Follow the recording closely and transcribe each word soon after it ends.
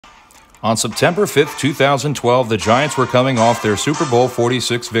On September 5, 2012, the Giants were coming off their Super Bowl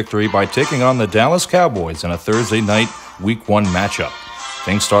 46 victory by taking on the Dallas Cowboys in a Thursday night Week 1 matchup.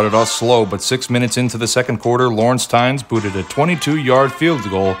 Things started off slow, but 6 minutes into the second quarter, Lawrence Tynes booted a 22-yard field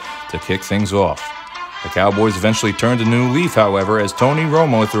goal to kick things off. The Cowboys eventually turned a new leaf, however, as Tony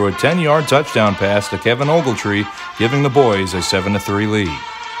Romo threw a 10-yard touchdown pass to Kevin Ogletree, giving the boys a 7-3 lead.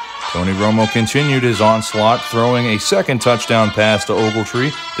 Tony Romo continued his onslaught, throwing a second touchdown pass to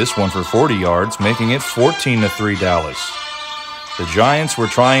Ogletree, this one for 40 yards, making it 14-3 Dallas. The Giants were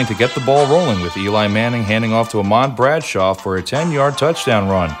trying to get the ball rolling, with Eli Manning handing off to Ahmad Bradshaw for a 10-yard touchdown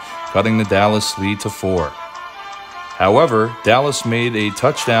run, cutting the Dallas lead to 4. However, Dallas made a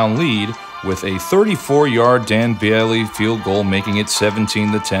touchdown lead with a 34-yard Dan Bailey field goal, making it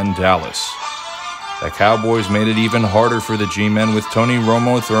 17-10 Dallas. The Cowboys made it even harder for the G-men, with Tony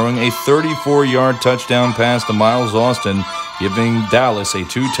Romo throwing a 34-yard touchdown pass to Miles Austin, giving Dallas a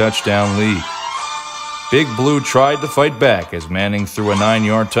 2-touchdown lead. Big Blue tried to fight back as Manning threw a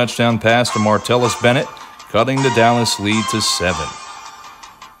 9-yard touchdown pass to Martellus Bennett, cutting the Dallas lead to 7.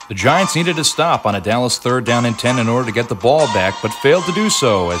 The Giants needed to stop on a Dallas 3rd down and 10 in order to get the ball back, but failed to do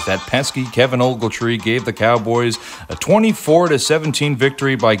so as that pesky Kevin Ogletree gave the Cowboys a 24-17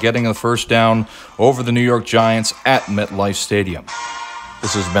 victory by getting a first down over the New York Giants at MetLife Stadium.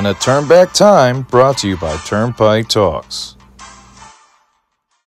 This has been a Turn Back Time brought to you by Turnpike Talks.